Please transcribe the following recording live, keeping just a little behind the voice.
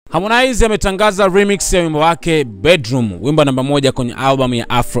Harmonize ametangaza remix ya wimbo wake Bedroom, wimbo namba 1 kwenye album ya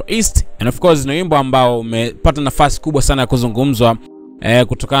Afro East, and of course ni wimbo ambao umepata nafasi kubwa sana ya kuzungumzwa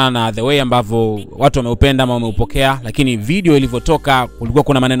kutokana na the way ambavyo watu wameupenda ama wameupokea, lakini video ilivyotoka kulikuwa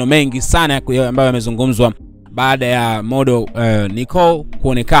kuna maneno mengi sana ambayo yamezungumzwa baada ya model Nicole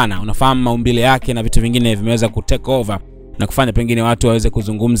kuonekana. Unafahamu maumbile yake na vitu vingine vimeweza kutake over na kufanya pengine watu waweze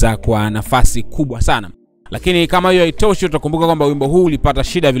kuzungumza kwa nafasi kubwa sana. Lakini kama hiyo haitoshi, utakumbuka kwamba wimbo huu ulipata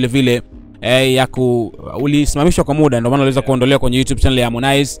shida vile vile ulisimamishwa kwa muda, ndio maana uliweza kuondolewa kwenye YouTube channel ya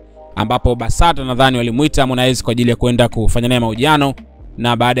Harmonize, ambapo Basata nadhani walimuita Harmonize kwa ajili ya kwenda kufanya naye mahojiano,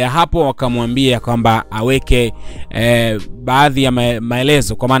 na baada ya hapo wakamwambia kwamba aweke baadhi ya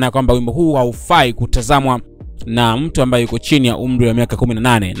maelezo, kwa maana kwamba wimbo huu haufai kutazamwa na mtu ambaye yuko chini ya umri wa miaka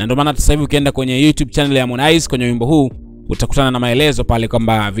 18. Na ndio maana sasa hivi ukienda kwenye YouTube channel ya Harmonize kwenye wimbo huu utakutana na maelezo pale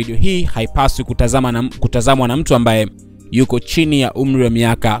kwamba video hii haipaswi kutazamwa na mtu ambaye yuko chini ya umri wa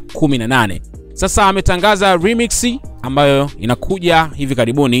miaka 18. Sasa ametangaza remix ambayo inakuja hivi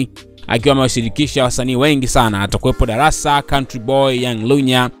karibuni, akiwa amewashirikisha wasanii wengi sana. Atakuwepo Darasa, Country Boy, Young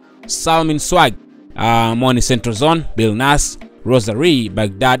Lunya, Salmin Swag, Moni Central Zone, Bill Nas, Rosary,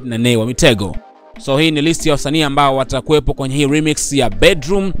 Baghdad na Ndio Mitego. So hii ni list ya wasanii ambao watakuwepo kwenye hii remix ya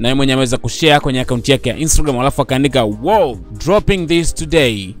Bedroom, na yeye mwenyewe ameweza kushare kwenye account yake ya Instagram, alafu akaandika wow, dropping this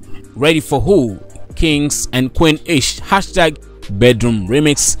today, ready for who, Kings and Queen ish, #Bedroom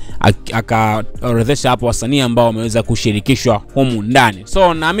Remix. Akaorodhesha hapo wasanii ambao wameweza kushirikishwa humu ndani.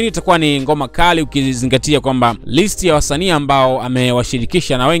 So naamini itakuwa ni ngoma kali, ukizingatia kwamba list ya wasanii ambao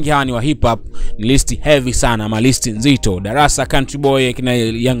amewashirikisha na wengi hawa ni wa hip hop, ni list heavy sana, ama list nzito. Darasa, Country Boy, kina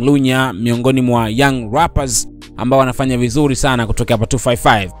Young Lunya, miongoni mwa young rappers ambao wanafanya vizuri sana kutoka hapa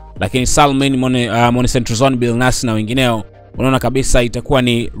 255, lakini Salmin, Moni Central Zone, Bill Nas na wengineo. Unaona kabisa itakuwa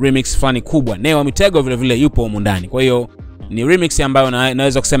ni remix fulani kubwa. Ndio Mitego vile vile yupo humu ndani. Kwa hiyo ni remix ambayo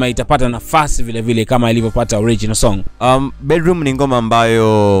naweza kusema itapata nafasi vile vile kama ilivyopata original song. Bedroom ni ngoma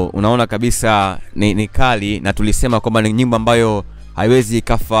ambayo unaona kabisa ni kali, na tulisema kwamba ni nyimbo ambayo haiwezi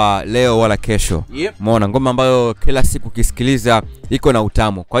ikafa leo wala kesho. Umeona, ngoma ambayo kila siku ukisikiliza iko na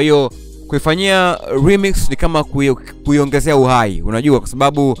utamu. Kwa hiyo kuifanyia remix ni kama kuiongezea uhai, unajua, kwa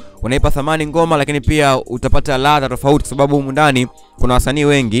sababu unaipa thamani ngoma, lakini pia utapata ladha tofauti, kwa sababu humu ndani kuna wasanii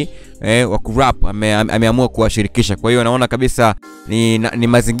wengi wa kurap ameamua kuwashirikisha. Kwa hiyo naona kabisa ni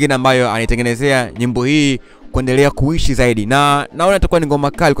mazingira ambayo anaitengenezea nyimbo hii kuendelea kuishi zaidi, na naona itakuwa ni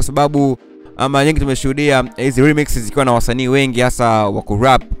ngoma kali, kwa sababu ama nyingi tumeshuhudia hizi remixes zikiwa na wasanii wengi hasa wa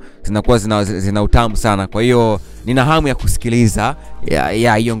kurap zinakuwa zina utamu sana. Kwa hiyo nina hamu ya kusikiliza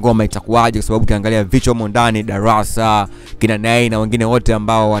ya hiyo ngoma itakuwaje, kwa sababu ukiangalia vichwa humo ndani, Darasa, kina Nai na wengine wote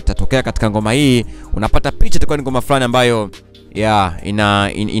ambao watatokea katika ngoma hii, unapata picha itakuwa ni ngoma fulani ambayo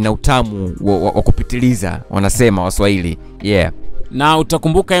ina utamu wa kupitiliza, wanasema Waswahili. Na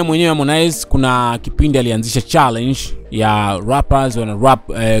utakumbuka yeye mwenyewe Harmonize kuna kipindi alianzisha challenge ya rappers wana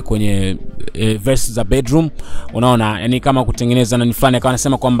rap kwenye verses za Bedroom. Unaona, yani kama kutengeneza na nifani, akawa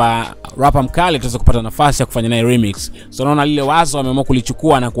anasema kwamba rapper mkali ataweza kupata nafasi ya kufanya naye remix. So unaona lile wazo ameamua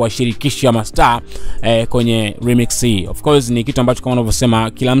kulichukua na kuwashirikisha mastaa kwenye remix hii. Of course ni kitu ambacho kama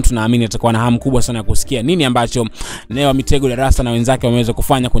unavyosema kila mtu naamini atakuwa na hamu kubwa sana ya kusikia nini ambacho Ndio Mitego, Darasa na wenzake wameweza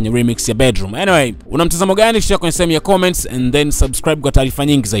kufanya kwenye remix ya Bedroom. Anyway, una mtazamo gani? Share kwenye sehemu ya comments and then subscribe kwa taarifa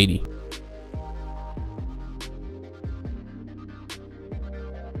nyingi zaidi.